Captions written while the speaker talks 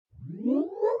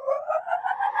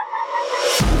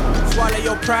of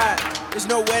your pride. There's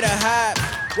nowhere to hide.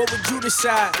 What would you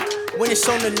decide when it's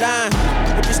on the line?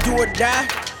 If it's do or die,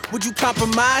 would you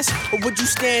compromise? Or would you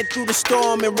stand through the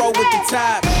storm and roll with the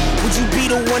tide? Would you be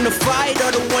the one to fight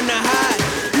or the one to hide?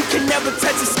 You can never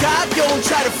touch the sky if you don't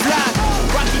try to fly.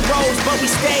 Rocky roads, but we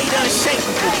stayed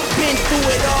unshakable. Been through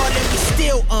it all and we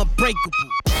still unbreakable.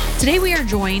 Today we are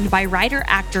joined by writer,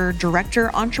 actor, director,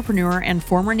 entrepreneur, and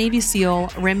former Navy SEAL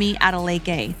Remi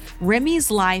Adeleke. Remi's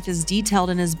life is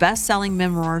detailed in his best-selling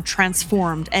memoir,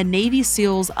 Transformed, a Navy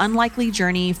SEAL's unlikely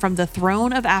journey from the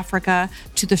throne of Africa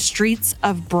to the streets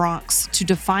of Bronx to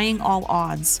defying all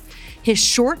odds. His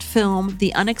short film,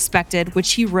 The Unexpected,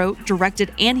 which he wrote,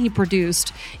 directed, and he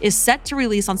produced, is set to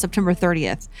release on September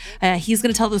 30th. He's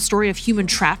going to tell the story of human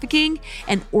trafficking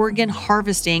and organ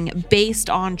harvesting based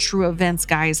on true events,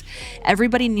 guys.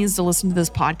 Everybody needs to listen to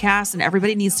this podcast, and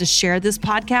everybody needs to share this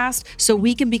podcast so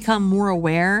we can become more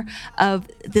aware of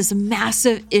this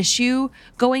massive issue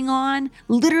going on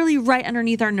literally right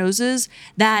underneath our noses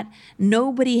that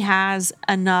nobody has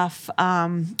enough,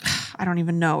 I don't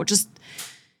even know,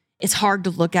 it's hard to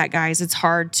look at, guys. It's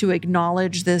hard to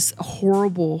acknowledge this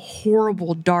horrible,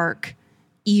 horrible, dark,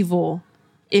 evil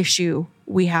issue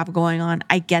we have going on.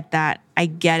 I get that. I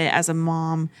get it as a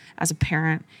mom, as a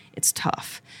parent. It's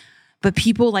tough. But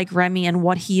people like Remi and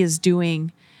what he is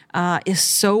doing is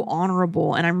so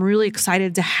honorable. And I'm really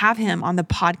excited to have him on the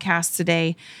podcast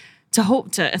today to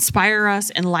hope to inspire us,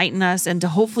 enlighten us, and to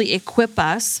hopefully equip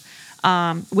us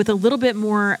with a little bit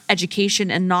more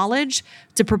education and knowledge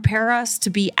to prepare us to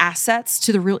be assets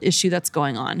to the real issue that's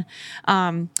going on.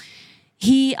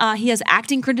 He has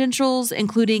acting credentials,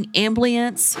 including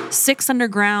Ambulance, 6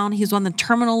 Underground. He's on the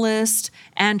Terminal List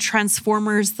and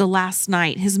Transformers: The Last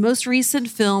Night. His most recent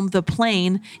film, The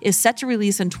Plane, is set to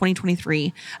release in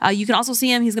 2023. You can also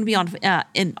see him. He's going to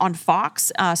be on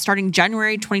Fox starting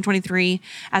January 2023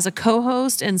 as a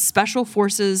co-host in Special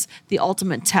Forces: The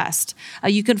Ultimate Test.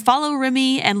 You can follow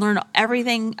Remi and learn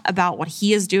everything about what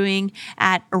he is doing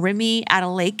at Remi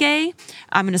Adeleke.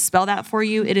 I'm going to spell that for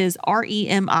you. It is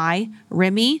Remi.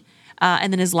 Remi,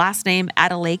 and then his last name,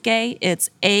 Adeleke. It's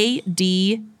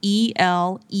Adeleke.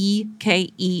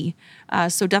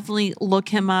 So definitely look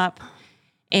him up.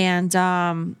 And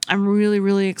I'm really,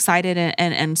 really excited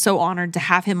and so honored to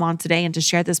have him on today and to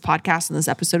share this podcast and this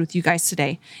episode with you guys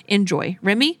today. Enjoy.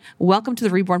 Remi, welcome to the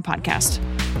Reborn Podcast.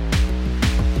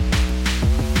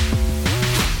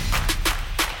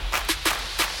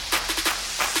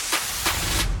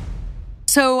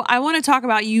 So I want to talk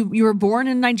about you. You were born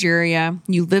in Nigeria.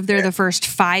 You lived there the first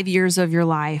 5 years of your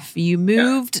life. You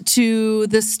moved to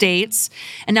the States.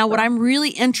 And now what I'm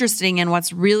really interested in,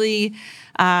 what's really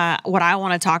what I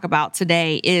want to talk about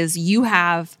today is you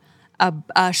have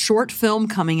a short film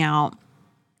coming out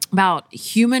about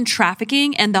human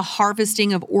trafficking and the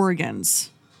harvesting of organs.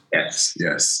 Yes.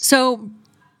 So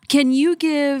Can you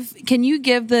give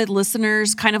the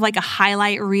listeners kind of like a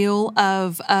highlight reel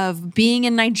of being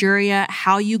in Nigeria,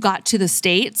 how you got to the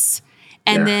States,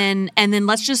 and then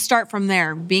let's just start from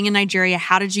there. Being in Nigeria,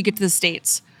 how did you get to the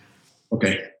States?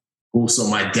 Okay. Cool. So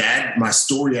my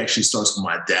story actually starts with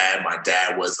my dad. My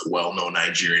dad was a well-known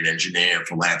Nigerian engineer,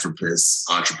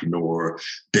 philanthropist, entrepreneur,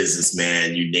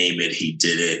 businessman, you name it, he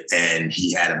did it. And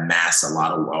he had amassed a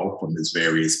lot of wealth from his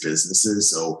various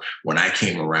businesses. So when I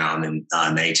came around in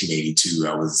 1982,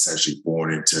 I was essentially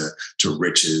born into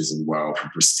riches and wealth and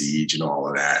prestige and all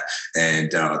of that.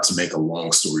 And to make a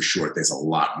long story short, there's a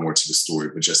lot more to the story,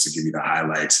 but just to give you the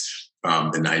highlights,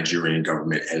 the Nigerian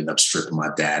government ended up stripping my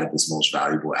dad of his most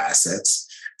valuable assets,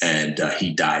 and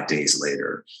he died days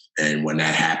later. And when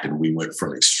that happened, we went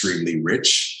from extremely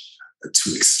rich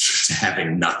to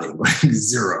having nothing, like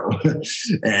zero.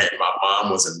 And my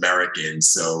mom was American,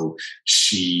 so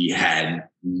she had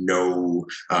no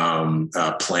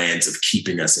plans of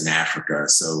keeping us in Africa.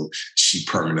 So she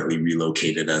permanently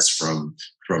relocated us from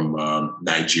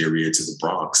Nigeria to the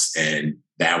Bronx. And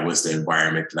that was the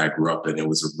environment that I grew up in. It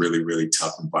was a really, really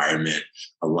tough environment,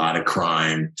 a lot of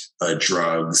crime,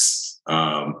 drugs.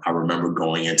 I remember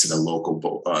going into the local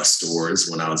stores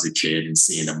when I was a kid and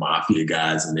seeing the mafia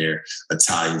guys in their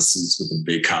Italian suits with the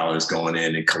big collars going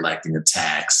in and collecting a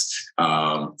tax.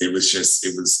 It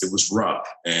was rough.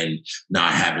 And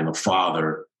not having a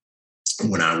father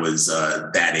when I was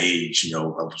that age, I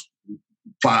was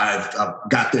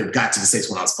got to the States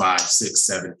when I was 5, 6,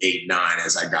 7, 8, 9.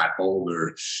 As I got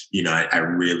older, I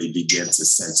really began to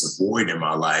sense a void in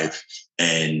my life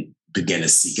and began to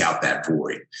seek out that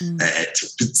void and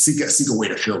to seek a way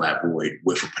to fill that void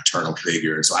with a paternal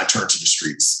figure. And so I turned to the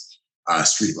streets,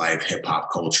 street life, hip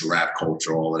hop culture, rap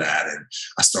culture, all of that. And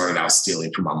I started out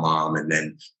stealing from my mom, and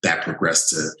then that progressed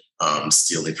to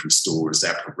stealing from stores,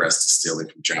 that progressed to stealing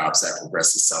from jobs, that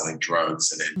progressed to selling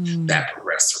drugs, and then that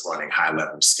progressed to running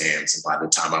high-level scams. And by the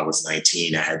time I was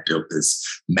 19, I had built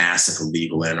this massive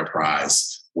illegal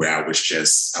enterprise where I was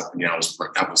just, I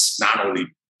was not only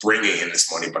bringing in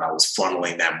this money, but I was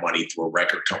funneling that money through a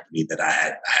record company that I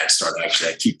had started.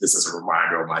 Actually, I keep this as a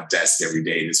reminder on my desk every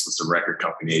day. This was the record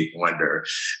company, Eighth Wonder,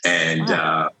 and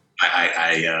I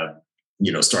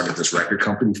started this record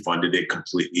company, funded it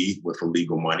completely with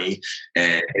illegal money,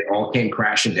 and it all came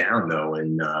crashing down though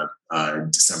in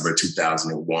December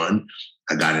 2001.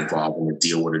 I got involved in a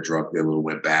deal with a drug dealer who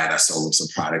went bad. I sold him some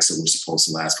products that were supposed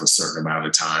to last for a certain amount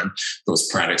of time. Those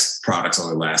products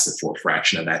only lasted for a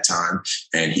fraction of that time.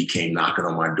 And he came knocking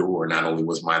on my door. Not only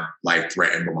was my life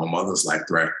threatened, but my mother's life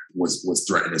was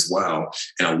threatened as well.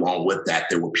 And along with that,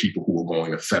 there were people who were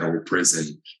going to federal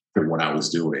prison for what I was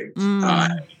doing.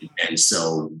 And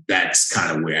so that's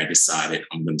kind of where I decided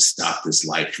I'm going to stop this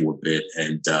life for a bit.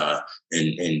 And I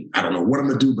don't know what I'm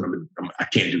going to do, but I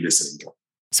can't do this anymore.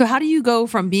 So how do you go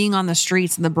from being on the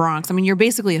streets in the Bronx? I mean, you're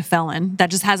basically a felon that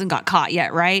just hasn't got caught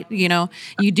yet, right? You know,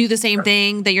 you do the same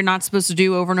thing that you're not supposed to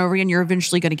do over and over again. You're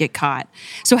eventually going to get caught.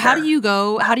 So how do you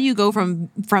go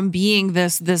from being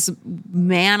this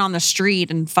man on the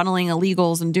street and funneling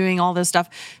illegals and doing all this stuff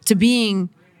to being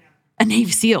a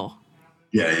Navy SEAL?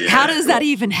 Yeah. How does that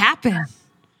even happen?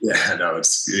 Yeah,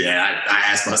 I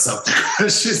ask myself that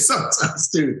question sometimes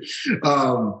too.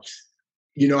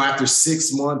 After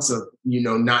 6 months of,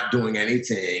 not doing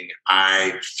anything,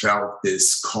 I felt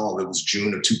this call. It was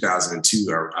June of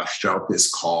 2002. I felt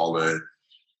this call to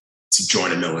join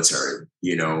the military,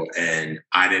 and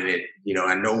I didn't,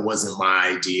 I know it wasn't my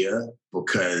idea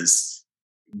because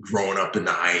growing up in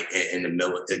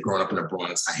the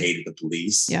Bronx, I hated the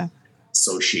police. Yeah.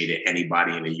 Associated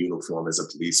anybody in a uniform as a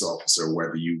police officer,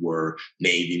 whether you were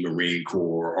Navy, Marine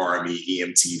Corps, Army,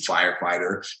 EMT,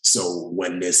 firefighter. So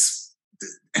when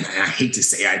and I hate to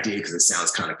say I did because it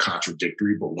sounds kind of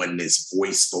contradictory, but when this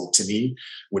voice spoke to me,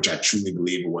 which I truly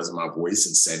believe it wasn't my voice,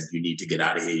 and said, you need to get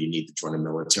out of here, you need to join the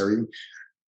military,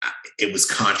 it was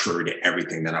contrary to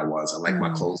everything that I was. I like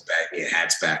my clothes back, my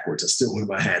hats backwards. I still wear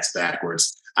my hats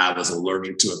backwards. I was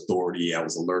allergic to authority. I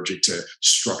was allergic to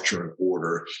structure and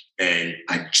order. And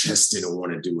I just didn't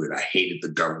want to do it. I hated the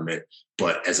government.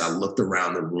 But as I looked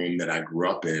around the room that I grew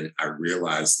up in, I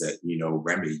realized that,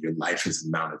 Remi, your life has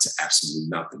amounted to absolutely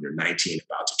nothing. You're 19,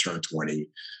 about to turn 20.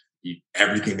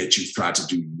 Everything that you've tried to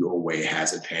do your way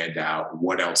hasn't panned out.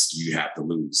 What else do you have to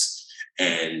lose?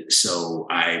 And so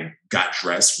I got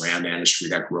dressed, ran down the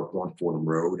street. I grew up on Fordham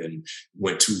Road and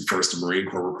went to first the Marine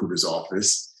Corps recruiter's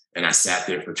office. And I sat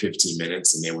there for 15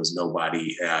 minutes and there was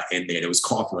nobody in there. There was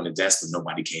coffee on the desk, but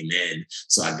nobody came in.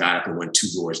 So I got up and went 2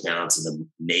 doors down to the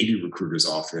Navy recruiter's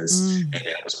office. And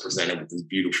I was presented with this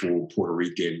beautiful Puerto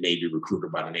Rican Navy recruiter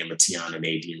by the name of Tiana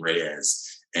Nadine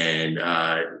Reyes. And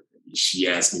she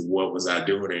asked me what was I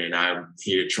doing, and I'm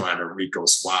here trying to Rico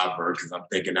Suave her because I'm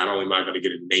thinking not only am I going to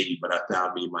get in the Navy, but I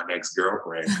found me my next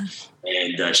girlfriend,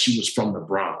 and she was from the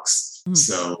Bronx,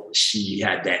 so she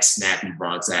had that snappy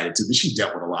Bronx attitude. But she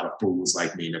dealt with a lot of fools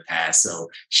like me in the past, so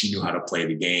she knew how to play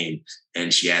the game.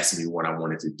 And she asked me what I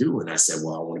wanted to do, and I said,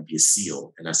 "Well, I want to be a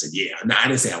SEAL." And I said, "Yeah." No, I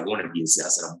didn't say I want to be a SEAL. I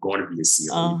said I'm going to be a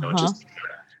SEAL.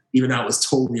 Even though I was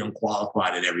totally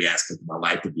unqualified in every aspect of my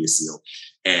life to be a SEAL.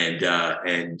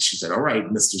 And she said, all right,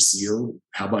 Mr. SEAL,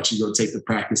 how about you go take the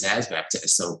practice ASVAB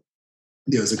test? So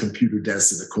there was a computer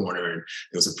desk in the corner and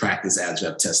there was a practice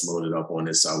ASVAB test loaded up on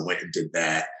it. So I went and did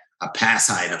that. I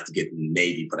passed high enough to get in the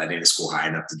Navy, but I didn't score high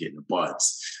enough to get in the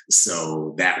BUD/S.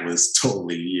 So that was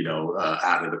totally,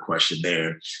 out of the question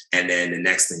there. And then the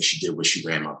next thing she did was she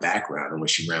ran my background. And when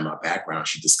she ran my background,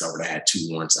 she discovered I had 2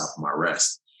 warrants out for my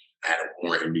arrest. I had a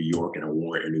warrant in New York and a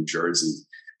warrant in New Jersey.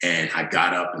 And I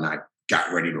got up and I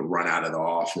got ready to run out of the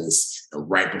office. And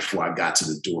right before I got to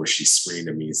the door, she screamed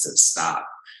at me and said, stop.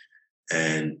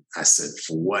 And I said,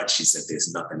 for what? She said,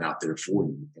 there's nothing out there for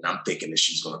you. And I'm thinking that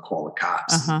she's going to call the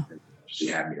cops. And she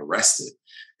had me arrested.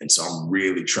 And so I'm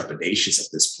really trepidatious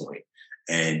at this point.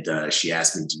 And she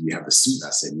asked me, do you have a suit? I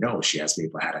said, no. She asked me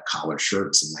if I had a collared shirt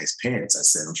and some nice pants. I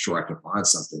said, I'm sure I can find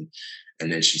something.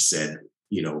 And then she said,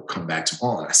 come back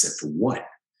tomorrow. And I said, for what?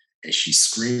 And she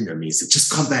screamed at me and said,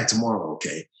 just come back tomorrow,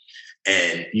 okay?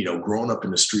 And, growing up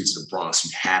in the streets of the Bronx,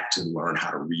 you have to learn how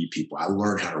to read people. I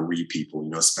learned how to read people,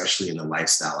 especially in the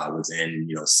lifestyle I was in,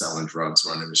 selling drugs,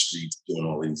 running the streets, doing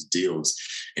all these deals.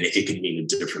 And it can mean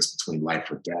the difference between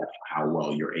life or death, how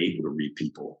well you're able to read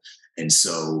people. And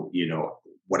so,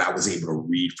 what I was able to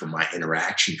read from my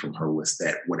interaction from her was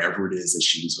that whatever it is that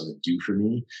she was going to do for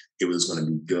me, it was going to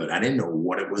be good. I didn't know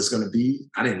what it was going to be.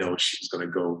 I didn't know she was going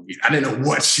to go. I didn't know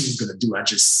what she was going to do. I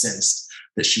just sensed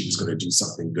that she was going to do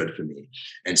something good for me.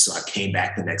 And so I came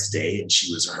back the next day and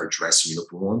she was in her dress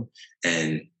uniform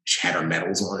and she had her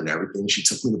medals on and everything. She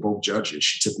took me to both judges.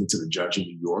 She took me to the judge in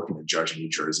New York and the judge in New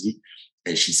Jersey.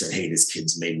 And she said, hey, this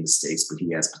kid's made mistakes, but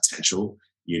he has potential.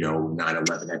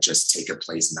 9/11 had just taken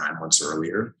place 9 months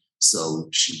earlier. So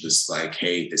she was like,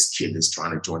 hey, this kid is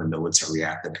trying to join the military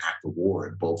after the war.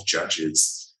 And both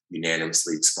judges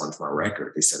unanimously expunged my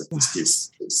record. They said, if this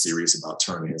kid's serious about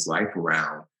turning his life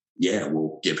around, yeah,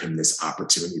 we'll give him this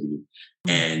opportunity.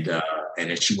 And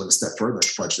then she went a step further and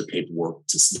fudged the paperwork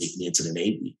to sneak me into the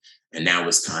Navy. And that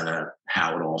was kind of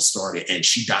how it all started. And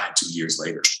she died 2 years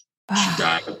later.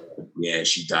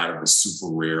 She died of a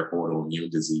super rare autoimmune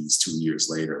disease 2 years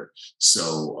later.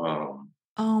 So,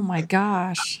 oh my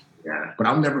gosh. Yeah, but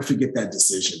I'll never forget that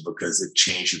decision because it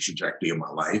changed the trajectory of my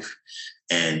life.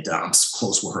 And I'm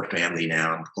close with her family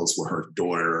now. I'm close with her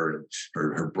daughter and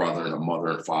her brother and her mother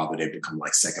and father. They've become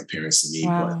like second parents to me.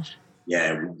 Wow. But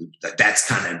yeah,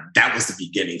 that was the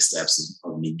beginning steps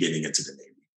of me getting into the Navy.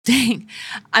 Dang.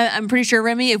 I'm pretty sure,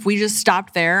 Remi, if we just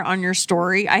stopped there on your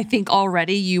story, I think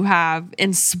already you have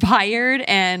inspired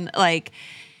and like,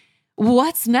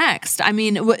 what's next? I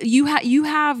mean, you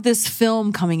have this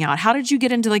film coming out. How did you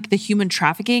get into like the human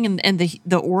trafficking and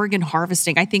the organ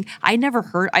harvesting? I think I've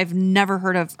never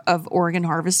heard of organ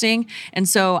harvesting. And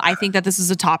so I think that this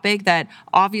is a topic that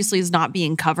obviously is not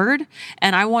being covered.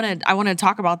 And I want to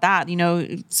talk about that,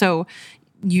 so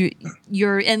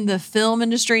you're in the film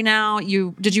industry now.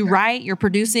 Did you write, you're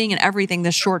producing and everything,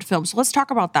 this short film. So let's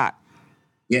talk about that.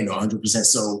 Yeah, no, 100%.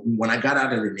 So when I got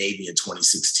out of the Navy in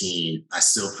 2016, I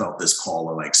still felt this call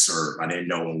to like serve. I didn't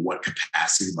know in what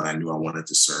capacity, but I knew I wanted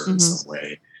to serve in some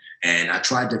way. And I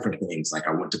tried different things. Like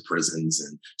I went to prisons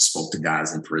and spoke to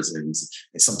guys in prisons.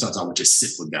 And sometimes I would just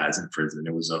sit with guys in prison.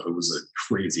 It was a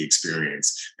crazy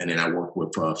experience. And then I worked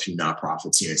with a few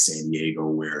nonprofits here in San Diego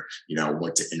where, I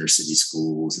went to inner city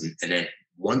schools. And then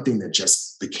one thing that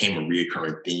just became a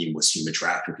reoccurring theme was human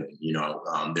trafficking.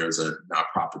 There's a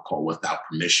nonprofit called Without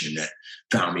Permission that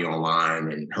found me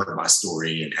online and heard my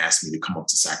story and asked me to come up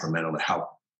to Sacramento to help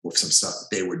with some stuff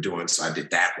that they were doing. So I did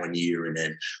that 1 year. And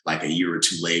then like a year or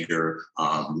two later,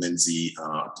 Lindsay,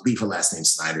 I believe her last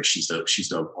name's Snyder. She's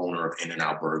the owner of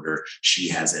In-N-Out Burger. She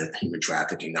has a human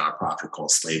trafficking nonprofit called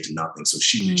Slave to Nothing. So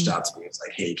she reached out to me and was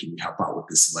like, hey, can you help out with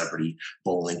this celebrity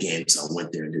bowling game? So I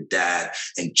went there and did that.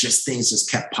 And things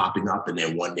just kept popping up. And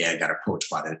then one day I got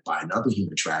approached by another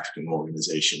human trafficking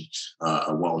organization,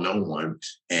 a well-known one.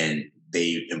 And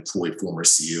they employ former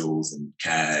SEALs and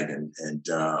CAG and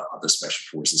other special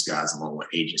forces guys, along with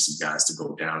agency guys, to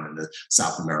go down into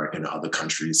South America and other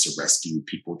countries to rescue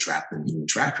people trapped in human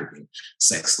trafficking,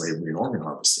 sex slavery, and organ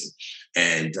harvesting.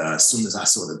 And as soon as I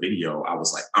saw the video, I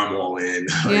was like, I'm all in.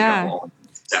 Yeah. I'm all in.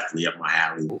 It's definitely up my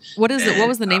alley. What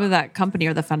was the name of that company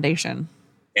or the foundation?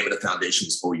 Name of the foundation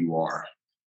is OUR.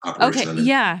 Okay.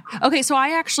 Yeah. Okay. So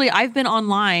I've been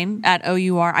online at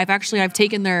OUR. I've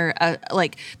taken their,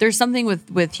 there's something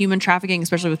with human trafficking,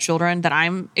 especially with children, that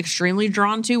I'm extremely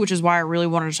drawn to, which is why I really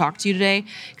wanted to talk to you today.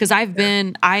 Cause I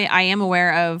am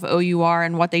aware of OUR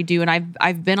and what they do. And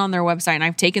I've been on their website and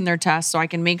I've taken their tests so I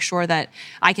can make sure that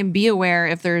I can be aware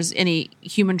if there's any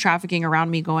human trafficking around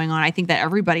me going on. I think that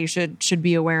everybody should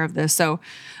be aware of this. So,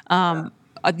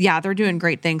 they're doing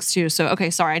great things too. So, okay,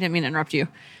 sorry, I didn't mean to interrupt you.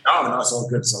 No, it's all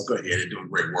good. It's all good. Yeah, they're doing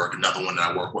great work. Another one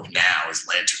that I work with now is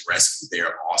Lantern Rescue.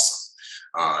 They're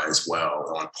awesome as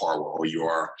well, on par with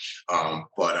OUR.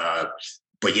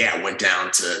 But yeah, I went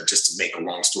down just to make a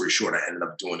long story short, I ended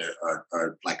up doing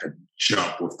a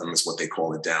jump with them, is what they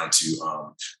call it, down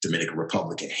to Dominican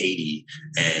Republic and Haiti.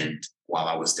 And while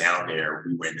I was down there,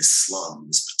 we were in this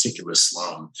particular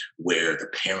slum, where the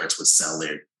parents would sell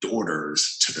their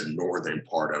daughters to the northern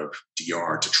part of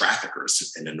DR to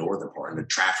traffickers in the northern part. And the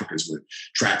traffickers would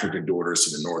traffic their daughters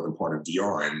to the northern part of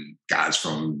DR, and guys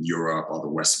from Europe, other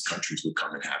Western countries would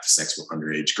come and have sex with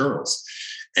underage girls.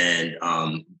 And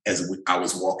I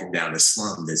was walking down the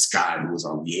slum, this guy who was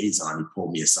our liaison, he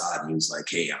pulled me aside and he was like,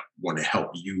 hey, I want to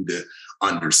help you to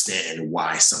understand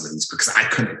why some of these, because I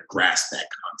couldn't grasp that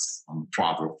concept. I'm a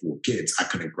father of 4 kids. I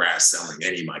couldn't grasp selling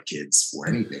any of my kids for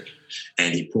anything.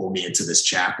 And he pulled me into this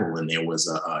chapel, and there was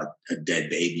a dead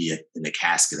baby in the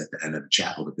casket at the end of the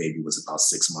chapel. The baby was about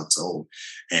 6 months old.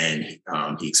 And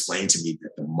he explained to me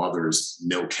that the mother's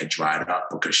milk had dried up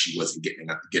because she wasn't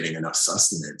getting enough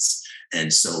sustenance.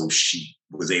 And so she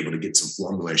was able to get some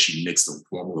formula, and she mixed the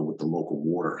formula with the local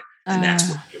water. And that's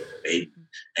what gave the baby.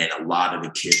 And a lot of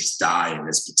the kids die in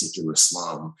this particular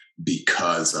slum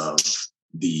because of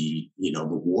the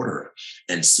water.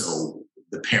 And so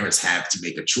the parents have to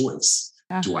make a choice.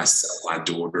 Yeah. Do I sell my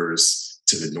daughters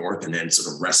to the north and then so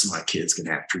the rest of my kids can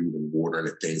have food and water and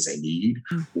the things they need,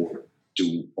 or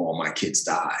do all my kids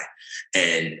die?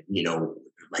 And,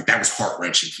 like that was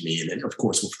heart-wrenching for me. And then of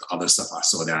course, with the other stuff I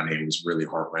saw down there, it was really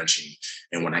heart-wrenching.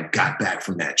 And when I got back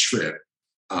from that trip,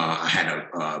 I had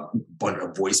a bunch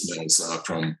of voicemails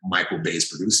from Michael Bay's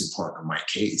producing partner, Mike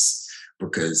Case,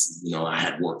 because, I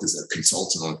had worked as a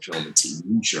consultant on film and TV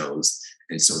shows.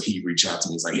 And so he reached out to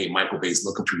me. He's like, hey, Michael Bay's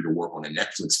looking for you to work on a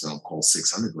Netflix film called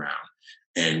Six Underground.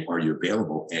 And are you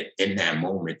available? And in that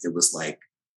moment, it was like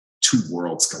two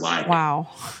worlds colliding. Wow.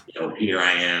 Here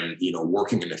I am,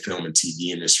 working in the film and TV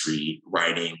industry,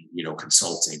 writing,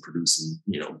 consulting, producing,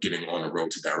 getting on the road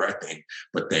to directing,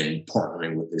 but then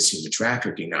partnering with this human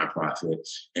trafficking nonprofit.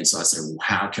 And so I said, well,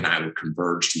 how can I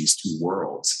converge these two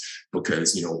worlds?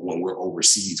 Because, when we're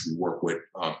overseas, we work with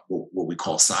what we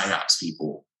call PSYOPs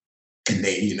people. And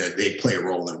they play a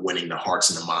role in winning the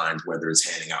hearts and the minds, whether it's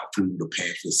handing out food or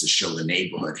pamphlets to show the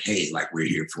neighborhood, hey, like we're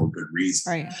here for a good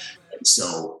reason. Right. And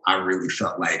so I really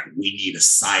felt like we need a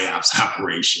PSYOPs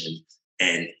operation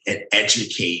and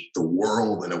educate the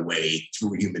world in a way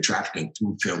through human trafficking,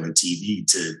 through film and TV,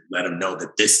 to let them know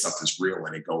that this stuff is real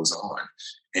and it goes on.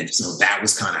 And so that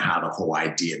was kind of how the whole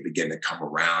idea began to come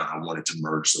around. I wanted to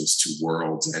merge those two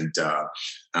worlds. And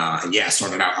I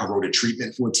started out, I wrote a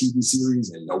treatment for a TV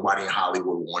series and nobody in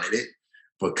Hollywood wanted it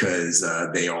because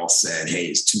they all said, hey,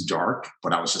 it's too dark.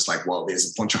 But I was just like, well,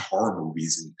 there's a bunch of horror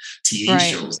movies and TV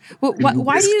shows. Well,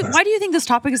 why do you think this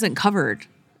topic isn't covered?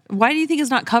 Why do you think it's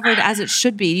not covered as it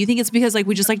should be? Do you think it's because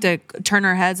we just like to turn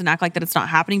our heads and act like that it's not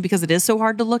happening because it is so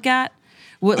hard to look at?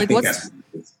 I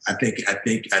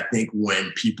think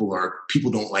when people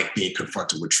don't like being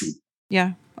confronted with truth.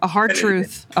 Yeah. A hard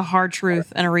truth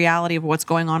and a reality of what's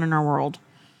going on in our world.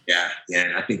 Yeah.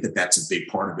 And I think that's a big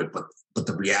part of it. But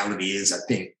the reality is I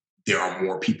think there are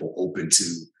more people open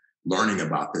to learning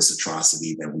about this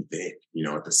atrocity than we think,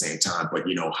 at the same time. But,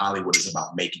 Hollywood is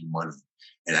about making money.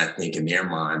 And I think in their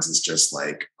minds, it's just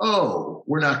like, oh,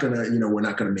 we're not going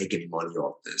to make any money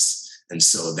off this. And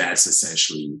so that's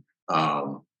essentially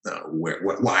why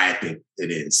I think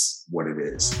it is what it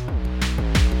is.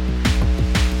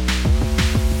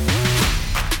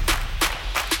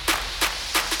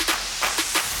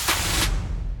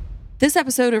 This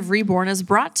episode of Reborn is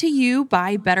brought to you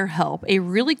by BetterHelp, a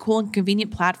really cool and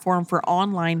convenient platform for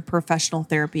online professional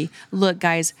therapy. Look,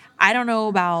 guys, I don't know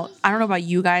about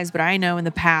you guys, but I know in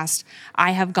the past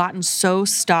I have gotten so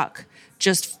stuck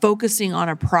just focusing on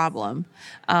a problem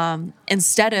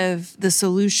instead of the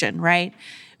solution, right?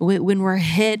 When we're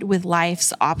hit with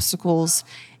life's obstacles,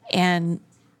 and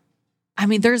I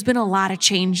mean, there's been a lot of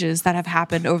changes that have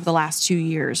happened over the last 2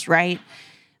 years, right?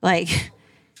 Like,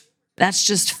 that's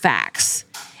just facts.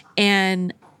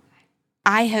 And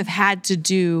I have had to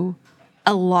do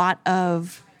a lot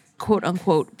of quote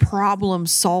unquote problem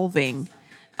solving,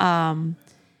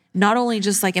 not only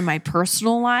just like in my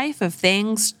personal life of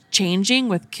things changing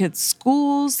with kids'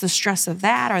 schools, the stress of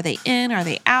that. Are they in? Are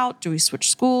they out? Do we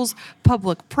switch schools?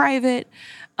 Public, private?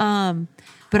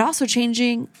 But also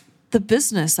changing the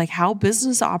business, like how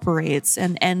business operates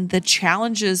and the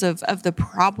challenges of the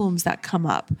problems that come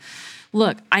up.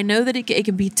 Look, I know that it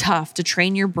can be tough to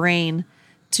train your brain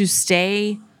to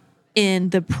stay in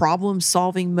the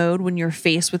problem-solving mode when you're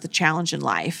faced with a challenge in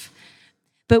life.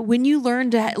 But when you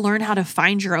learn how to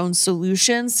find your own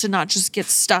solutions, to not just get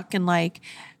stuck in like,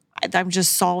 I'm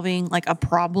just solving like a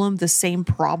problem, the same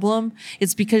problem,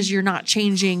 it's because you're not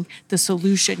changing the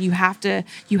solution. You have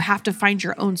to find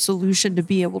your own solution to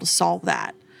be able to solve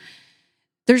that.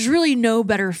 There's really no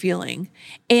better feeling.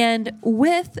 And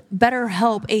with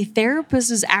BetterHelp, a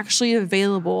therapist is actually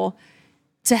available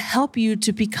to help you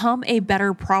to become a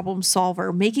better problem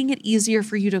solver, making it easier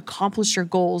for you to accomplish your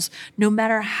goals, no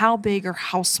matter how big or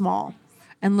how small.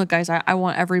 And look, guys, I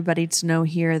want everybody to know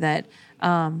here that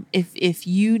if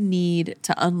you need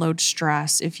to unload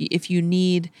stress, if you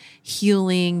need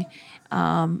healing,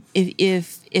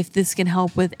 if this can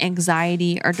help with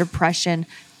anxiety or depression,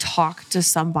 talk to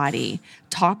somebody.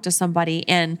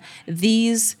 And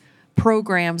these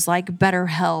programs like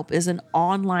BetterHelp is an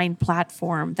online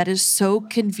platform that is so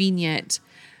convenient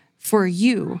for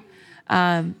you.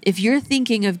 If you're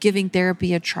thinking of giving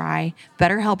therapy a try,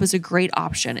 BetterHelp is a great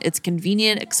option. It's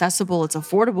convenient, accessible, it's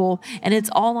affordable, and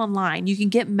it's all online. You can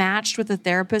get matched with a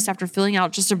therapist after filling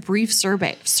out just a brief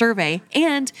survey.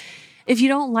 And if you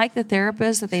don't like the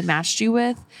therapist that they matched you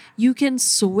with, you can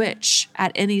switch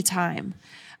at any time.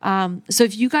 So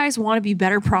if you guys want to be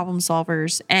better problem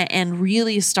solvers and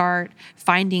really start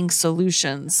finding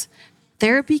solutions,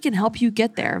 therapy can help you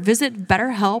get there. Visit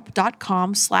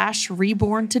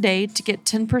betterhelp.com/reborn today to get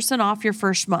 10% off your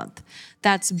first month.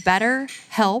 That's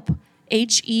BetterHelp,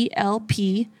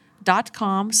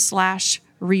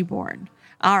 HELP.com/reborn.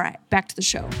 All right, back to the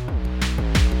show.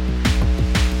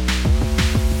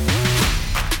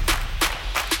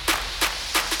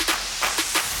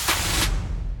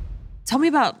 Tell me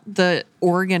about the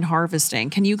organ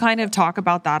harvesting. Can you kind of talk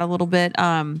about that a little bit?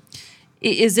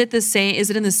 Is it the same? Is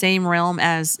it in the same realm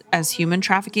as human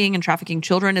trafficking and trafficking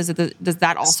children? Does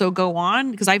that also go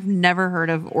on? Because I've never heard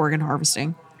of organ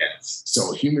harvesting. Yes.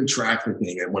 So human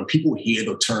trafficking, and when people hear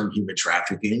the term human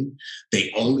trafficking,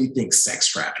 they only think sex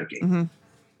trafficking. Mm-hmm.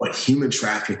 But human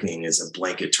trafficking is a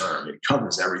blanket term. It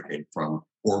covers everything from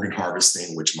organ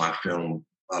harvesting, which my film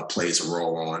plays a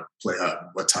role on,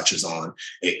 what touches on.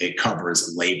 It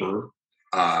covers labor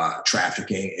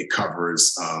trafficking. It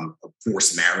covers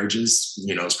forced marriages,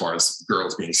 as far as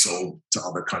girls being sold to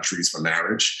other countries for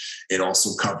marriage. It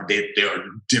also covered, there are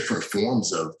different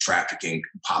forms of trafficking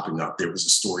popping up. There was a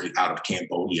story out of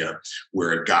Cambodia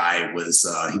where a guy he was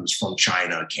from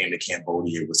China, came to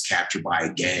Cambodia, was captured by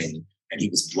a gang, and he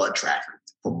was blood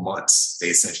trafficked for months. They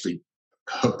essentially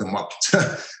hooked them up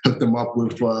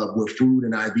with food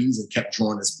and IVs and kept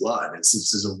drawing his blood. This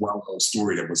is a well-known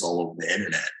story that was all over the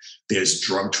internet. There's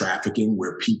drug trafficking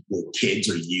where kids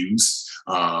are used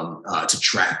to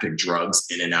traffic drugs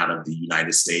in and out of the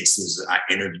United States. I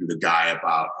interviewed a guy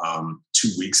about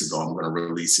 2 weeks ago. I'm going to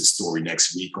release his story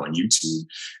next week on YouTube.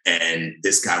 And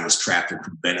this guy was trafficked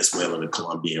from Venezuela to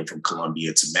Colombia and from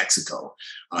Colombia to Mexico.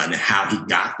 And how he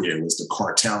got there was the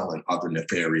cartel and other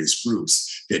nefarious groups.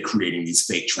 They're creating these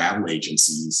fake travel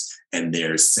agencies, and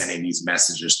they're sending these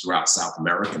messages throughout South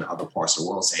America and other parts of the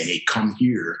world saying, hey, come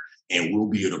here and we'll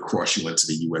be able to cross you into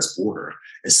the US border.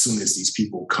 As soon as these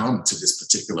people come to this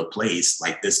particular place,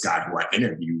 like this guy who I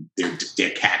interviewed,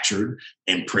 they're captured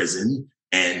in prison,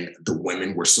 and the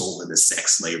women were sold into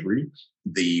sex slavery.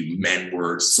 The men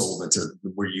were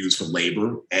used for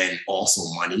labor and also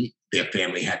money. Their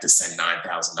family had to send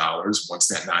 $9,000. Once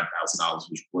that $9,000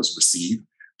 was received,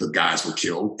 the guys were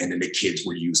killed, and then the kids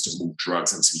were used to move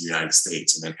drugs into the United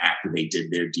States. And then after they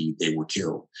did their deed, they were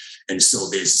killed. And so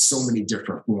there's so many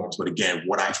different forms. But again,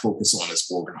 what I focus on is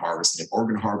organ harvesting.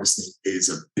 Organ harvesting is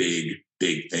a big,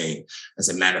 big thing. As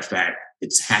a matter of fact,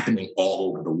 it's happening all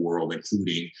over the world,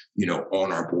 including,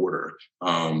 on our border.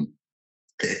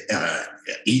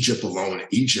 Egypt alone,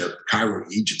 Cairo,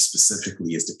 Egypt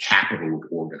specifically, is the capital of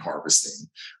organ harvesting.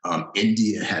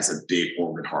 India has a big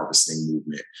organ harvesting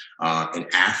movement. In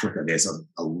Africa, there's a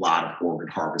lot of organ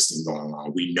harvesting going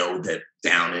on. We know that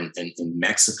down in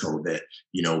Mexico that,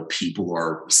 people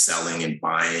are selling and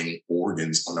buying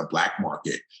organs on the black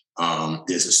market.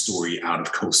 There's a story out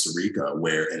of Costa Rica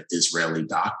where an Israeli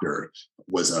doctor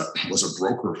was a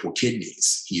broker for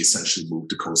kidneys. He essentially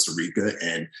moved to Costa Rica,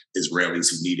 and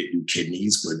Israelis who needed new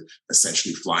kidneys would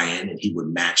essentially fly in, and he would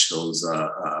match those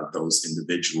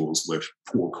individuals with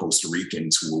poor Costa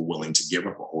Ricans who were willing to give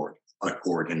up an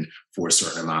organ for a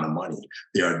certain amount of money.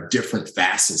 There are different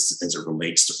facets as it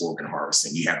relates to organ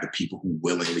harvesting. You have the people who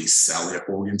willingly sell their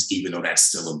organs, even though that's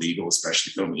still illegal,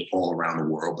 especially all around the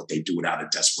world, but they do it out of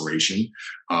desperation.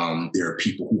 There are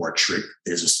people who are tricked.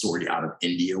 There's a story out of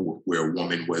India where a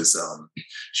woman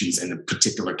she was in a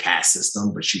particular caste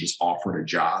system, but she was offered a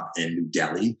job in New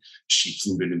Delhi. She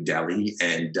flew to New Delhi,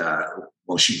 and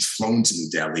she was flown to New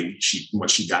Delhi.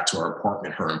 Once she got to her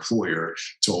apartment, her employer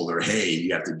told her, hey,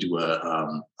 you have to do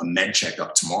a med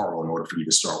checkup tomorrow in order for you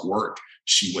to start work.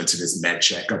 She went to this med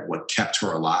checkup. What kept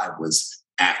her alive was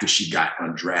after she got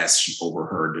undressed, she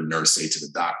overheard the nurse say to the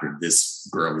doctor, this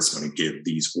girl is going to give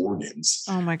these organs.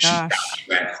 Oh my gosh. She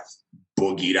got dressed,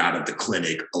 boogied out of the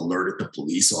clinic, alerted the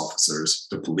police,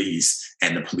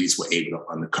 and the police were able to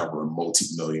uncover a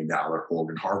multi-million-dollar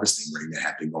organ harvesting ring that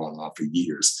had been going on for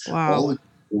years. Wow. All the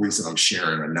stories that I'm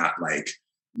sharing are not like,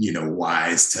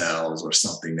 wise tales or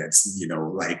something that's,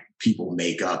 like people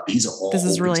make up. These are all. This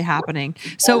is really happening.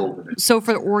 So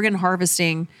for the organ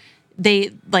harvesting,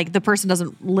 the person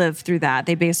doesn't live through that.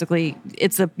 They basically,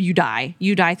 you die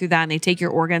through that, and they take your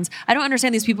organs. I don't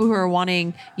understand these people who are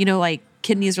wanting, like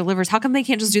kidneys or livers. How come they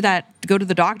can't just do that, go to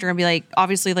the doctor and be like,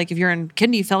 obviously, like if you're in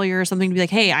kidney failure or something, to be like,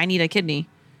 hey, I need a kidney.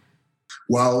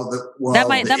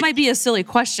 That might be a silly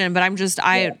question, but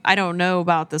I don't know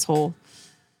about this whole.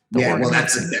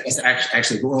 That's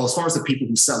actually, as far as the people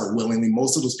who sell it willingly,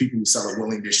 most of those people who sell it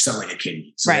willingly, they're selling a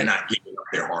kidney. So They're not giving up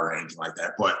their heart or anything like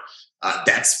that. But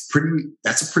that's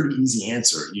a pretty easy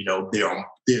answer. You know, there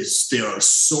are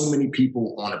so many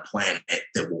people on a planet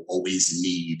that will always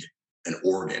need an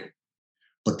organ,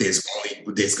 but there's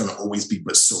going to always be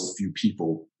but so few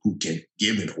people who can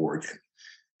give an organ.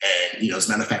 And, you know, as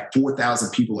a matter of fact,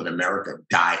 4,000 people in America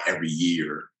die every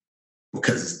year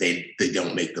because they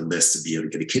don't make the list to be able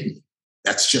to get a kidney.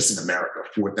 That's just in America.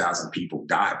 4,000 people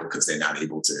die because they're not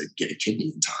able to get a kidney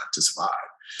in time to survive.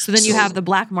 So then you have the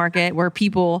black market where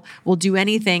people will do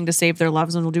anything to save their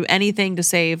loved ones, will do anything to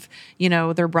save, you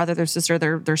know, their brother, their sister,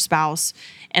 their spouse.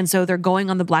 And so they're going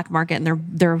on the black market and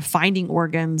they're finding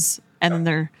organs, and then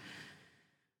they're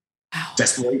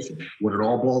desperation. What it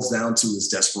all boils down to is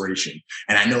desperation.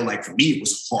 And I know, like, for me, it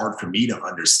was hard for me to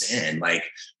understand, like,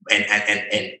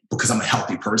 and because I'm a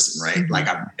healthy person, right? Like,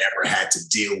 I've never had to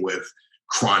deal with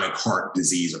chronic heart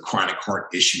disease or chronic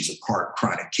heart issues or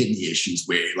chronic kidney issues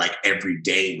where, like, every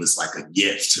day was like a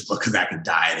gift because I could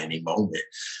die at any moment.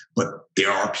 But there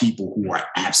are people who are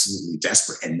absolutely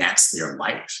desperate, and that's their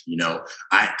life. You know,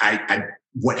 I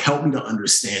what helped me to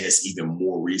understand this even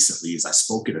more recently is I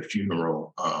spoke at a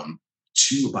funeral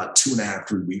about 2.5,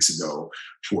 3 weeks ago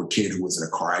for a kid who was in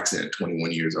a car accident,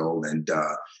 21 years old,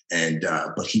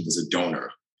 but he was a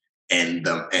donor. And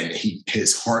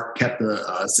his heart kept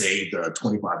saved a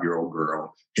 25-year-old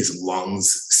girl. His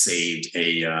lungs saved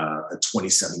a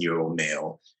 27-year-old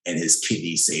male, and his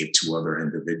kidney saved 2 other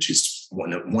individuals.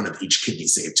 One of each kidney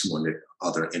saved 200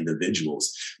 other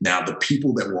individuals. Now, the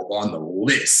people that were on the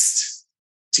list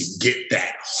to get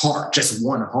that heart, just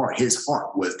one heart, his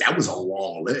heart was a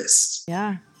long list.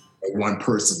 Yeah. And one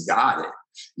person got it.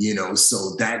 You know,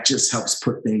 so that just helps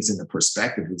put things into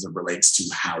perspective as it relates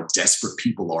to how desperate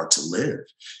people are to live.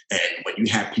 And when you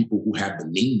have people who have the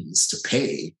means to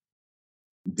pay,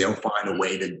 they'll find a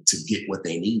way to get what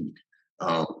they need.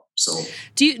 So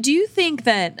do you think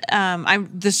that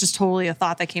this is totally a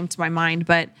thought that came to my mind,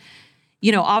 but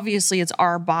you know, obviously it's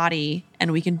our body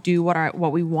and we can do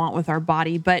what we want with our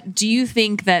body. But do you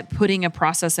think that putting a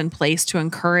process in place to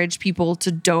encourage people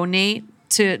to donate,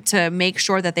 to make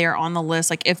sure that they are on the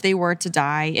list, like if they were to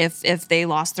die, if they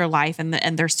lost their life and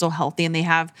they're still healthy and they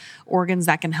have organs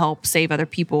that can help save other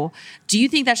people, do you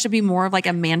think that should be more of like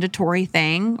a mandatory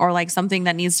thing, or like something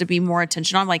that needs to be more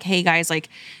attention on? Like, hey guys, like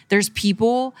there's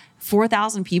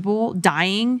 4,000 people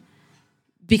dying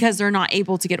because they're not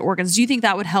able to get organs. Do you think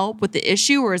that would help with the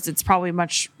issue, or is it's probably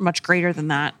much, much greater than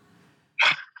that?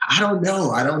 I don't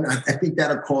know. I think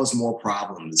that'll cause more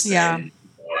problems. Yeah.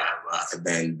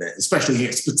 Than especially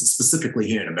here, specifically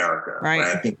here in America. Right.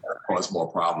 I think that'll cause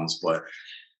more problems. But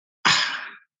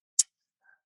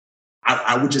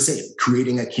I would just say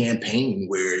creating a campaign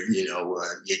where, you know,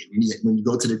 when you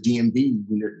go to the DMV, you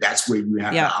know, that's where you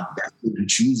have that's where you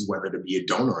choose whether to be a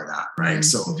donor or not, right? Mm-hmm.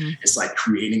 So it's like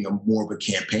creating more of a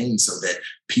campaign so that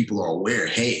people are aware,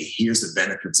 hey, here's the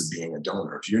benefits of being a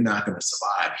donor. If you're not going to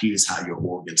survive, here's how your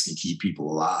organs can keep people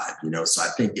alive, you know? So I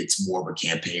think it's more of a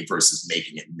campaign versus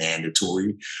making it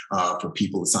mandatory for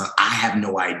people to sign. I have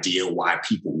no idea why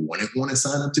people wouldn't want to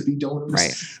sign up to be donors.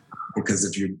 Right. Because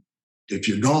if you're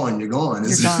gone, you're gone.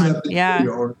 You're gone. Yeah.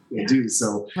 You do.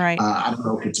 So right. I don't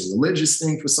know if it's a religious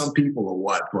thing for some people or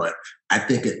what, but I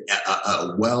think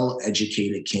a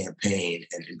well-educated campaign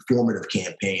and informative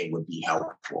campaign would be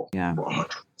helpful. Yeah. 100%.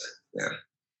 Yeah.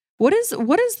 What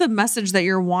is the message that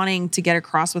you're wanting to get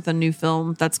across with a new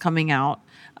film that's coming out?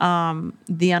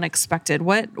 The Unexpected.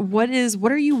 What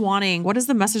are you wanting? What is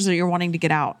the message that you're wanting to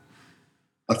get out?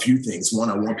 A few things. One,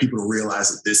 I want people to realize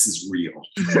that this is real,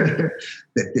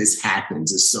 that this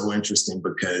happens. It's so interesting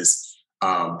because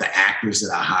the actors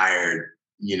that I hired,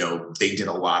 you know, they did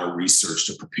a lot of research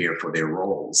to prepare for their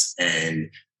roles. And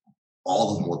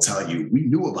all of them will tell you, we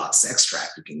knew about sex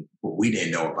trafficking, but we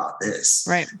didn't know about this.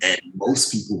 Right. And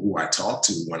most people who I talk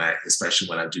to, especially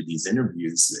when I do these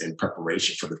interviews in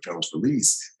preparation for the film's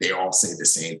release, they all say the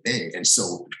same thing. And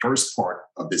so the first part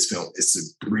of this film is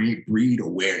to breed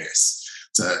awareness.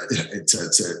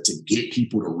 To get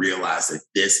people to realize that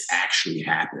this actually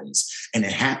happens, and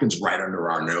it happens right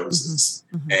under our noses.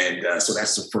 Mm-hmm. And so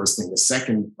that's the first thing. The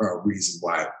second reason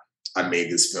why I made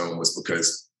this film was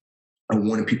because I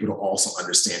wanted people to also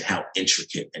understand how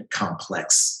intricate and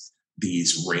complex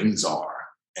these rings are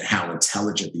and how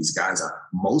intelligent these guys are.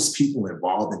 Most people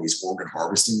involved in these organ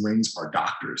harvesting rings are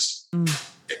doctors and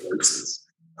nurses.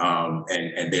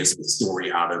 And there's a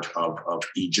story out of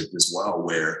Egypt as well,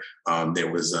 where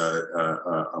there was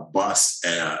a bus,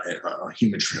 a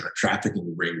human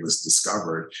trafficking ring was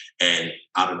discovered. And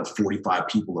out of the 45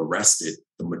 people arrested,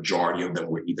 the majority of them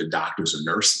were either doctors or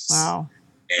nurses. Wow.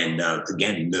 And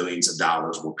again, millions of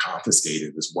dollars were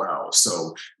confiscated as well.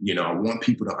 So, I want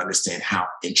people to understand how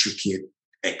intricate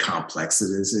and complex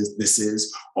this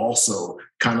is. Also,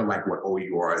 kind of like what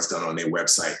OUR has done on their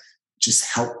website, just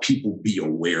help people be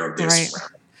aware of their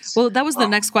surroundings. Well, that was the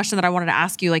next question that I wanted to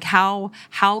ask you. Like, how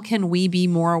can we be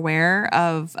more aware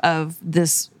of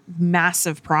this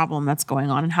massive problem that's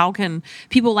going on, and how can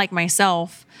people like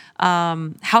myself,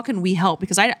 how can we help?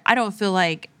 Because I don't feel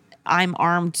like I'm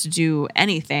armed to do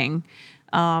anything,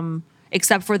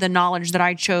 except for the knowledge that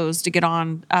I chose to get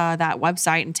on that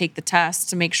website and take the test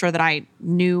to make sure that I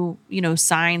knew,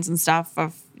 signs and stuff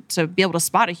to be able to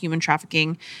spot a human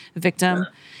trafficking victim. Yeah.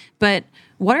 But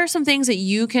what are some things that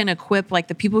you can equip, like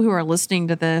the people who are listening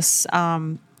to this,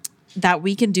 that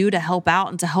we can do to help out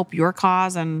and to help your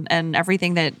cause and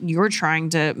everything that you're trying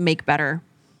to make better?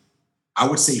 I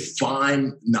would say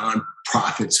find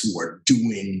nonprofits who are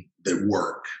doing the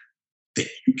work that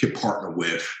you can partner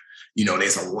with.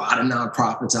 There's a lot of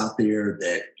nonprofits out there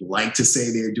that like to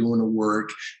say they're doing the work.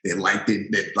 They like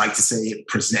to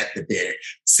present that they're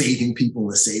saving people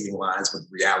and saving lives, but the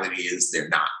reality is they're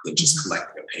not. They're just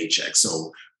collecting a paycheck.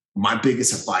 So my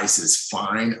biggest advice is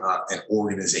find an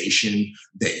organization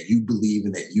that you believe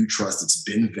in, that you trust, that's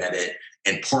been vetted,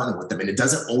 and partner with them. And it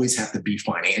doesn't always have to be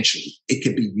financially. It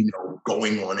could be,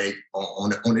 going on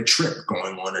a trip,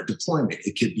 going on a deployment.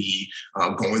 It could be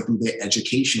going through their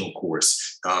educational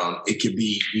course. It could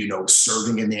be,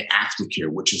 serving in their aftercare,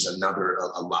 which is another.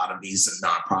 A lot of these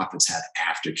nonprofits have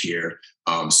aftercare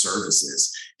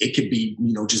services. It could be,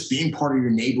 just being part of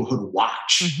your neighborhood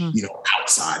watch,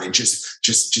 outside, and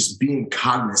just being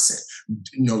cognizant,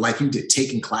 like you did,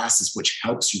 taking classes, which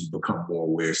helps you become more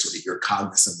aware so that you're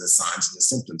cognizant of the signs and the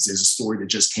symptoms. There's a story that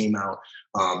just came out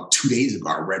 2 days ago.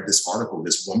 I read this article.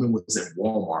 This woman was in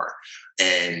Walmart,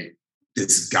 and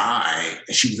this guy,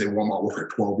 and she was in Walmart with her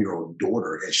 12-year-old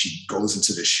daughter, and she goes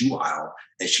into the shoe aisle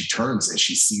and she turns and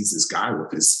she sees this guy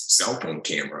with his cell phone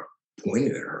camera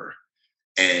pointed at her.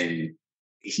 And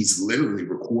he's literally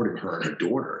recording her and her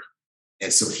daughter.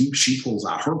 And so she pulls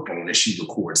out her phone and she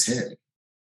records him.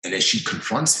 And then she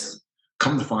confronts him.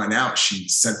 Come to find out, she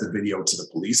sent the video to the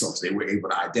police officer. They were able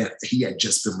to identify. He had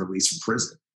just been released from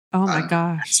prison. Oh my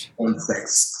gosh. On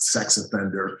sex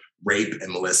offender, rape,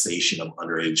 and molestation of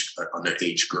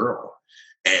underage girl.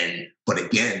 But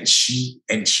again, she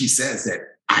says that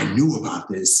I knew about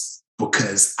this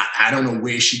because I don't know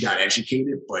where she got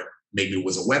educated, but maybe it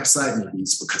was a website, maybe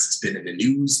it's because it's been in the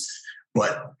news,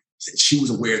 but she was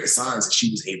aware of the signs and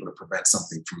she was able to prevent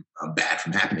something from bad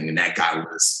from happening. And that guy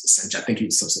was essentially, I think he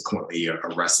was subsequently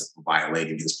arrested for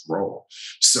violating his parole.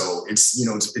 So it's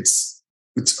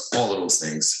all of those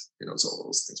things, it's all of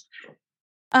those things for sure.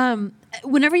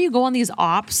 Whenever you go on these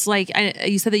ops, like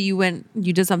you said that you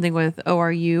did something with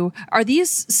ORU, are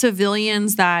these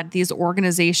civilians that these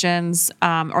organizations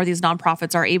or these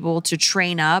nonprofits are able to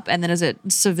train up? And then is it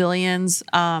civilians?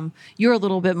 You're a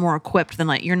little bit more equipped than,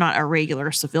 like, you're not a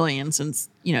regular civilian since,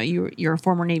 you're a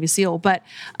former Navy SEAL, but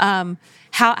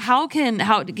how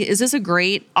is this a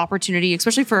great opportunity,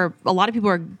 especially for a lot of people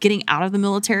who are getting out of the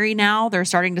military now? They're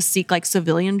starting to seek like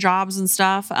civilian jobs and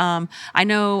stuff. I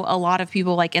know a lot of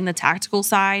people like in the tactical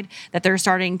side that they're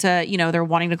starting to, they're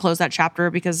wanting to close that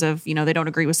chapter because of, they don't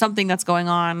agree with something that's going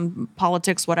on,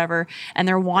 politics, whatever. And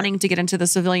they're wanting to get into the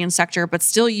civilian sector, but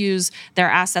still use their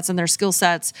assets and their skill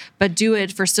sets, but do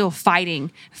it for still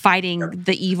fighting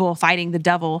the evil, fighting the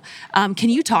devil. Can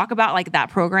you talk about like that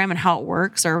program and how it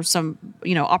works, or some,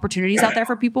 opportunities out there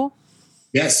for people?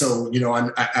 Yeah. So,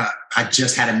 I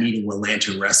just had a meeting with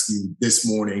Lantern Rescue this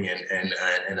morning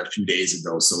and a few days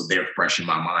ago. So they're fresh in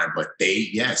my mind, but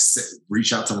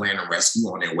reach out to Lantern Rescue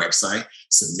on their website,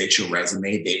 submit your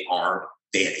resume.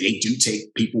 They do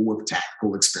take people with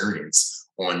tactical experience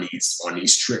on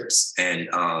these trips. And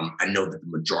I know that the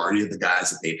majority of the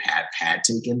guys that they've had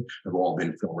taken have all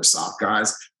been former SOF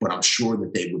guys, but I'm sure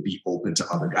that they would be open to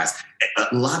other guys.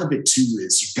 A lot of it too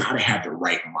is you got to have the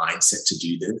right mindset to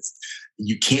do this.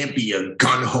 You can't be a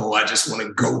gung-ho, I just want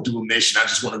to go do a mission, I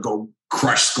just want to go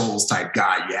crush skulls type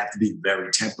guy. You have to be very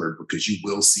tempered, because you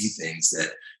will see things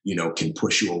that, can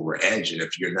push you over edge. And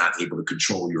if you're not able to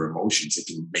control your emotions, it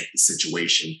can make the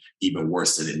situation even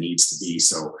worse than it needs to be.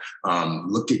 So there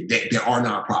are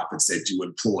nonprofits that do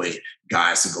employ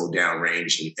guys to go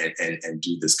downrange and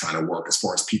do this kind of work. As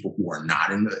far as people who are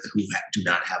not do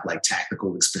not have like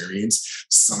tactical experience,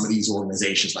 some of these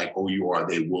organizations like OUR,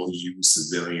 they will use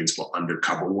civilians for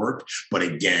undercover work. But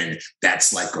again,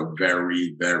 that's like a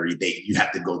very, very, you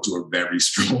have to go through a very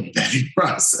strong vetting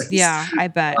process. Yeah, I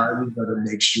bet. We got to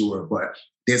make sure. But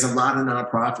there's a lot of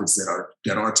nonprofits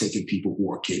that are taking people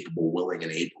who are capable, willing,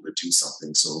 and able to do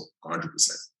something. So 100%.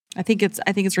 I think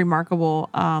it's remarkable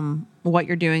what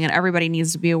you're doing, and everybody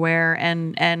needs to be aware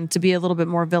and to be a little bit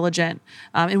more vigilant.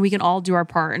 And we can all do our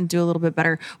part and do a little bit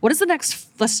better. What is the next?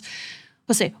 Let's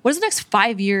say, what does the next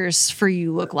 5 years for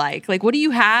you look like? Like, what do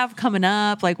you have coming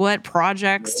up? Like, what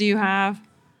projects do you have?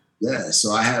 Yeah,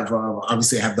 so I have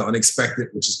obviously I have The Unexpected,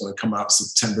 which is going to come out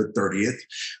September 30th.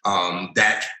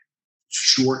 That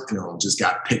short film just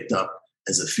got picked up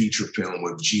as a feature film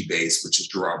with G-Base, which is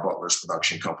Gerard Butler's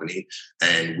production company.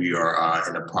 And we are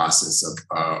in the process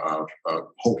of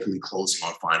hopefully closing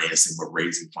on financing, but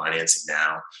raising financing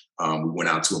now. We went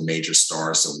out to a major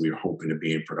star, so we're hoping to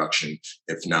be in production,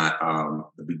 if not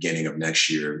the beginning of next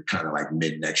year, kind of like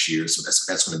mid next year. So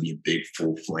that's going to be a big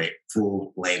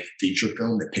full-length feature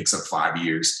film that picks up 5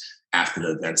 years after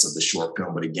the events of the short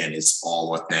film. But again, it's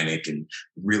all authentic and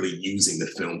really using the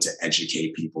film to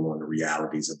educate people on the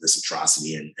realities of this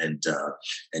atrocity and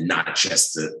not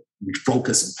just we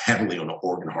focus heavily on the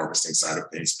organ harvesting side of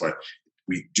things, but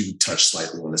we do touch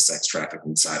slightly on the sex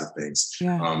trafficking side of things.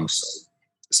 Yeah.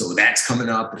 So that's coming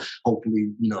up.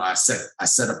 Hopefully, I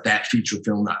set up that feature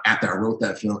film after I wrote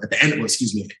that film. At the end of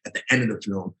the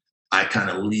film, I kind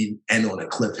of end on a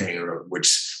cliffhanger,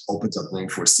 which opens up room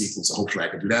for a sequel. So hopefully I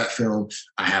can do that film.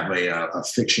 I have a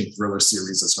fiction thriller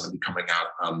series that's going to be coming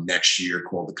out next year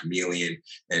called The Chameleon.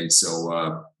 And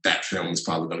so that film is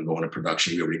probably going to go into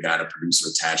production. We already got a producer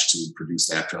attached to produce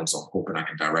that film. So I'm hoping I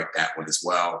can direct that one as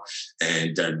well.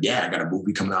 And I got a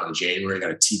movie coming out in January. I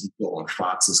got a TV show on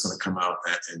Fox that's going to come out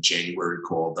in January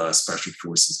called Special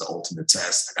Forces, The Ultimate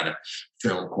Test. I got a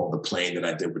film called The Plane that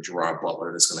I did with Gerard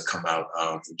Butler that's going to come out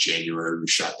in January. We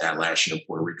shot that last year in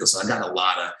Puerto Rico. So I got a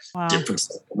lot of different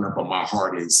stuff coming up, but my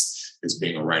heart is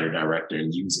being a writer director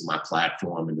and using my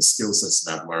platform and the skill sets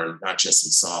that I've learned, not just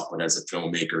in SOF, but as a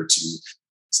filmmaker to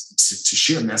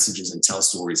share messages and tell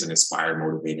stories and inspire,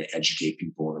 motivate, and educate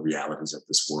people on the realities of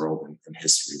this world and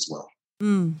history as well.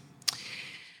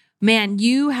 Man,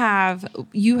 you have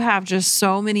just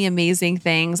so many amazing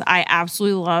things. I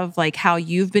absolutely love like how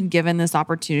you've been given this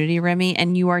opportunity, Remi,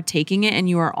 and you are taking it and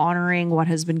you are honoring what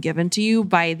has been given to you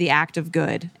by the act of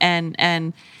good.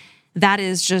 And that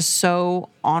is just so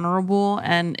honorable.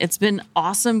 And it's been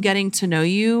awesome getting to know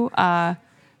you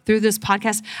through this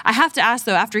podcast. I have to ask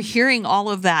though, after hearing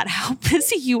all of that, how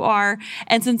busy you are.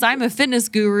 And since I'm a fitness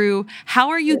guru, how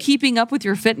are you keeping up with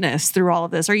your fitness through all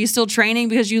of this? Are you still training?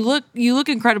 Because you look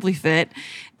incredibly fit.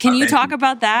 Can you talk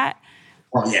about that?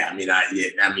 Oh yeah.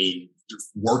 I mean,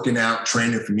 working out,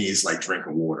 training for me is like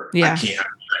drinking water. Yeah.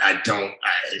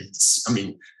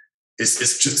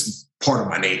 It's just part of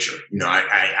my nature.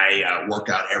 I work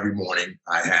out every morning.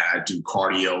 I do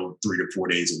cardio 3 to 4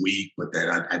 days a week, but then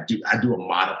I do a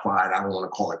modified, I don't want to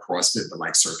call it CrossFit, but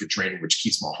like circuit training, which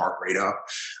keeps my heart rate up.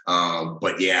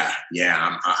 But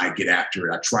I get after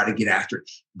it. I try to get after it.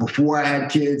 Before I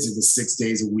had kids, it was 6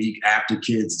 days a week. After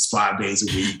kids, it's 5 days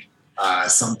a week.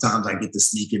 Sometimes I get to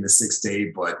sneak in the 6th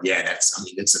day, but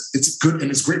it's good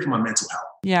and it's great for my mental health.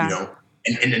 Yeah.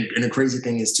 And the crazy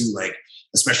thing is too, like,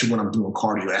 especially when I'm doing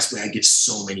cardio, that's where I get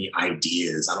so many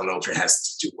ideas. I don't know if it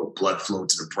has to do with blood flow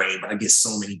to the brain, but I get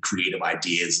so many creative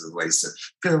ideas of ways to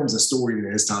films and stories. And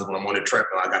there's times when I'm on a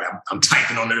treadmill, I'm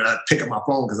typing on it, I pick up my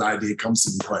phone because the idea comes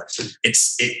to me. But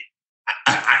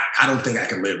I don't think I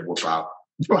can live without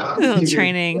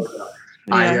training.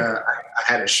 I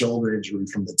had a shoulder injury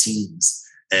from the teens,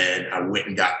 and I went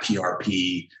and got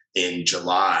PRP in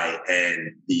July,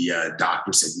 and the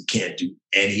doctor said you can't do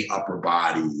any upper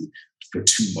body for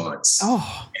 2 months.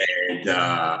 Oh. And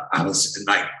I was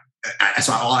like,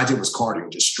 so all I did was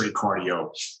cardio, just straight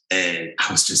cardio. And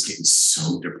I was just getting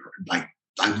so depressed, like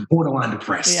borderline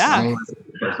depressed. Yeah.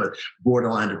 But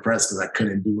borderline depressed because I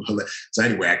couldn't do it. So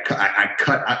anyway, I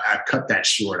cut that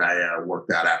short. I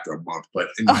worked out after a month, but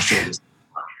in my shoulders,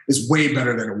 it's way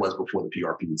better than it was before the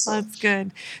PRP. So. That's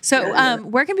good. So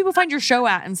where can people find your show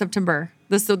at in September?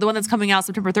 The one that's coming out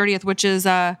September 30th, which is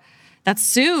that's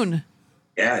soon.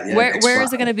 Yeah. Where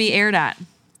is it going to be aired at?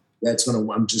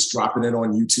 I'm just dropping it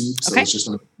on YouTube. So It's just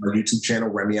on my YouTube channel,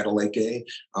 Remi Adeleke.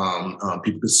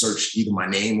 People could search either my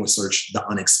name or search The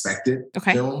Unexpected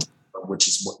film, which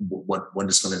is what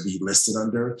it's going to be listed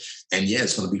under. And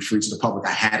it's going to be free to the public.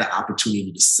 I had an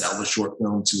opportunity to sell the short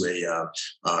film to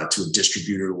a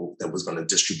distributor that was going to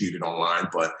distribute it online,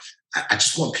 but I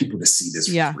just want people to see this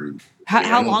for free.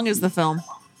 How long is the film?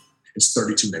 It's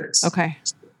 32 minutes. Okay.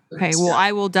 Well,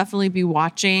 I will definitely be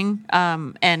watching,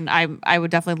 and I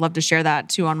would definitely love to share that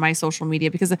too on my social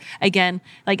media because, again,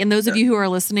 like, and those of you who are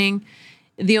listening,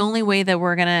 the only way that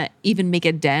we're gonna even make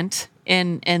a dent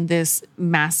in this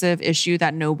massive issue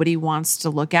that nobody wants to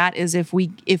look at is if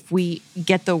we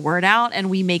get the word out and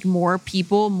we make more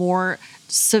people, more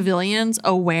civilians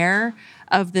aware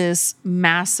of this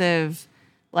massive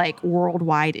like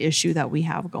worldwide issue that we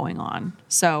have going on.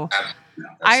 So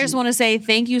I just want to say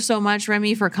thank you so much,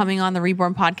 Remi, for coming on the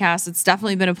Reborn podcast. It's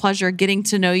definitely been a pleasure getting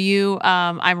to know you.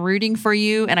 I'm rooting for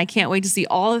you, and I can't wait to see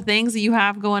all the things that you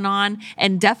have going on.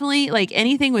 And definitely, like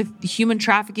anything with human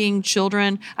trafficking,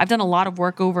 children. I've done a lot of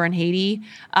work over in Haiti.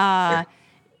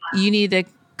 You need to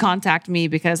contact me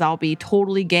because I'll be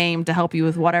totally game to help you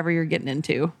with whatever you're getting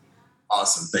into.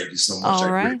 Awesome. Thank you so much.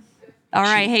 All right. All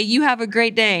right. Hey, you have a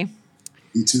great day.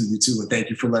 You too. And thank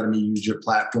you for letting me use your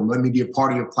platform. Let me be a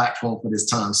part of your platform for this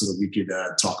time so that we could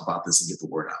talk about this and get the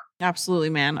word out. Absolutely,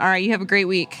 man. All right. You have a great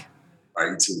week. All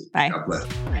right. You too. Bye. God bless.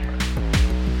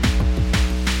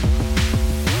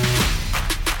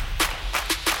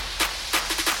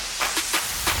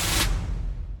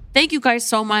 Thank you guys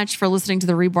so much for listening to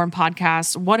the Reborn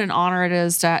podcast. What an honor it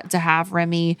is to have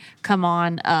Remi come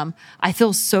on. I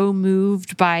feel so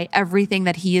moved by everything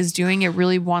that he is doing. It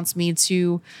really wants me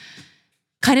to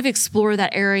kind of explore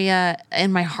that area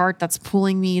in my heart that's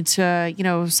pulling me to,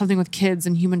 something with kids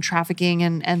and human trafficking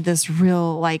and this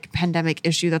real like pandemic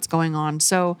issue that's going on.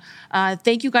 So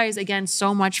thank you guys again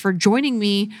so much for joining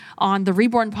me on the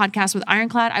Reborn podcast with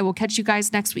Ironclad. I will catch you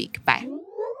guys next week. Bye.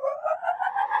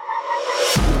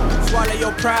 Swallow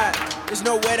your pride, there's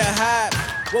nowhere to hide.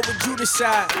 What would you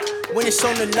decide when it's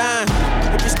on the line?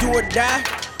 If it's do or die,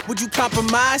 would you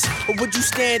compromise? Or would you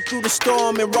stand through the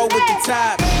storm and roll with the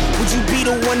tide? Would you be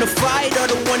the one to fight or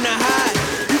the one to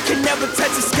hide? You can never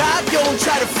touch the sky if you don't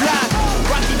try to fly.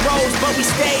 Rocky roads, but we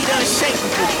stayed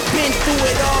unshakable. Been through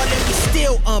it all and we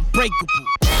still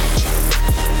unbreakable.